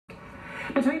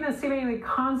Between the seemingly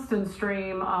constant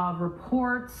stream of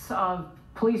reports of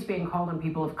police being called on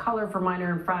people of color for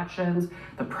minor infractions,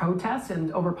 the protests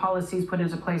and over policies put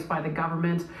into place by the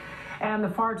government, and the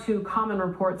far too common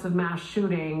reports of mass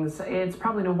shootings, it's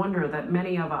probably no wonder that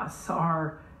many of us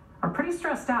are pretty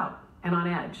stressed out and on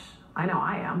edge. I know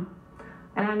I am.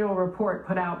 An annual report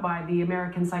put out by the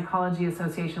American Psychology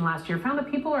Association last year found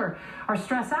that people are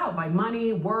stressed out by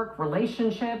money, work,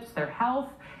 relationships, their health,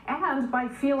 and by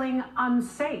feeling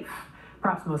unsafe.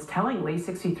 Perhaps most tellingly,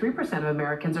 63% of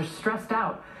Americans are stressed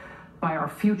out by our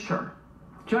future.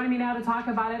 Joining me now to talk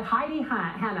about it, Heidi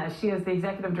Hanna. She is the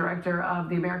executive director of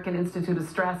the American Institute of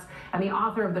Stress and the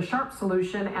author of The Sharp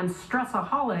Solution and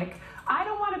Stressaholic. I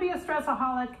don't want to be a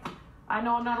stressaholic. I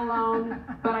know I'm not alone,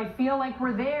 but I feel like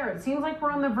we're there. It seems like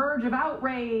we're on the verge of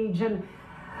outrage, and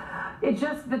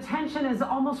the tension is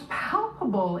almost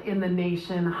palpable in the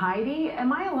nation. Heidi,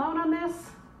 am I alone on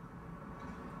this?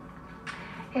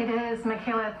 It is,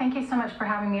 Michaela. Thank you so much for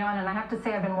having me on. And I have to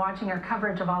say, I've been watching your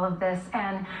coverage of all of this,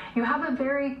 and you have a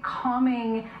very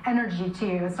calming energy to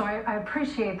you. So I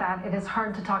appreciate that. It is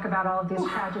hard to talk about all of these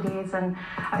tragedies. And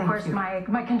of course,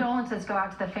 my condolences go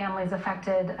out to the families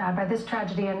affected by this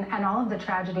tragedy and all of the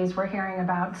tragedies we're hearing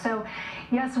about. So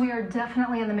yes, we are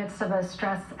definitely in the midst of a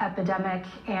stress epidemic,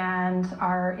 and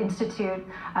our institute,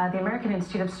 the American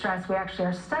Institute of Stress, we actually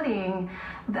are studying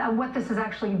what this is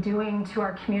actually doing to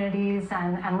our communities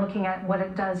and looking at what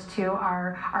it does to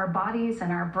our bodies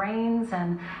and our brains,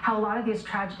 and how a lot of these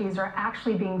tragedies are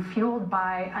actually being fueled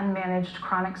by unmanaged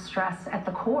chronic stress at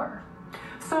the core.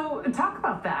 So talk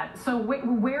about that. So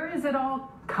where is it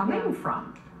all coming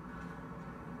from?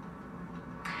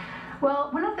 Well,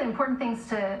 one of the important things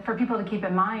for people to keep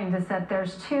in mind is that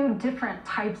there's two different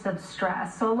types of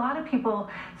stress. So a lot of people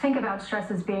think about stress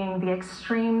as being the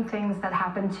extreme things that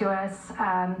happen to us,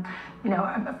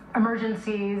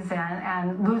 emergencies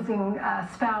and losing a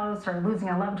spouse or losing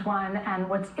a loved one. And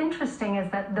what's interesting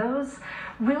is that those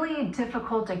really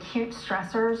difficult acute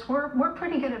stressors, we're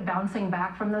pretty good at bouncing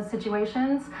back from those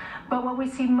situations. But what we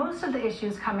see most of the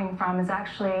issues coming from is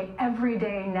actually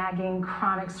everyday nagging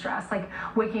chronic stress, like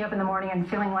waking up in the morning and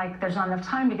feeling like there's not enough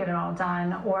time to get it all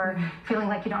done, or feeling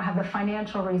like you don't have the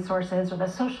financial resources or the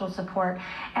social support.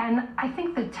 And I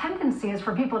think the tendency is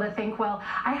for people to think, well,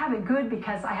 I have it good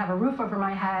because I have a roof over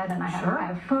my head and I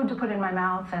have food to put in my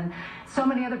mouth, and so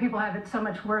many other people have it so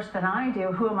much worse than I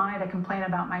do. Who am I to complain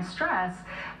about my stress?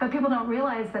 But people don't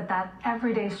realize that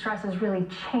everyday stress is really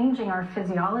changing our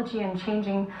physiology and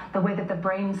changing the way that the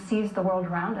brain sees the world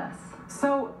around us.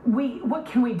 So what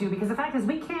can we do? Because the fact is,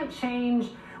 we can't change.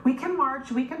 We can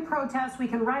march, we can protest, we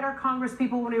can write our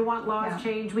congresspeople when we want laws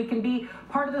changed, we can be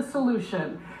part of the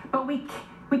solution, but we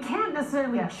can't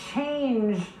necessarily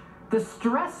change the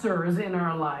stressors in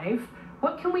our life.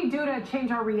 What can we do to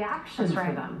change our reactions to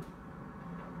them?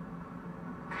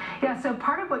 Yeah, so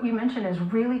part of what you mentioned is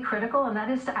really critical, and that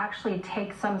is to actually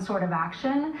take some sort of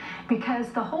action, because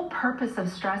the whole purpose of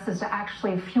stress is to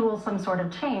actually fuel some sort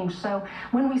of change. So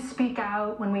when we speak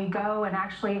out, when we go and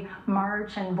actually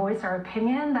march and voice our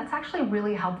opinion, that's actually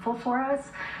really helpful for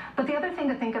us. But the other thing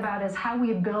to think about is how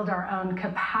we build our own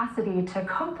capacity to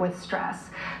cope with stress.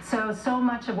 So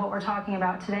much of what we're talking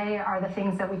about today are the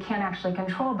things that we can't actually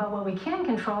control, but what we can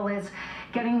control is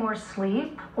getting more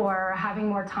sleep, or having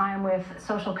more time with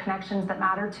social connections that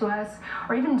matter to us,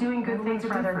 or even doing good things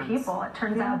for other people. It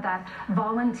turns out that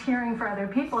volunteering for other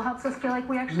people helps us feel like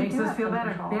we actually makes us feel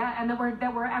better. Yeah, and that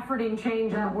we're efforting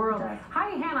change in the world.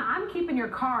 Heidi Hanna, I'm keeping your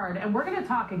card, and we're going to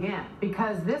talk again,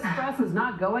 because this stress is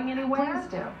not going anywhere.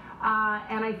 Please do.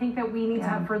 And I think that we need to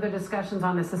have further discussions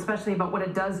on this, especially about what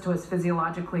it does to us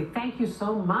physiologically. Thank you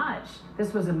so much.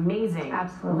 This was amazing.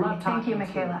 Absolutely. Love talking Thank you,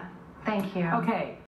 Michaela. Thank you. Okay.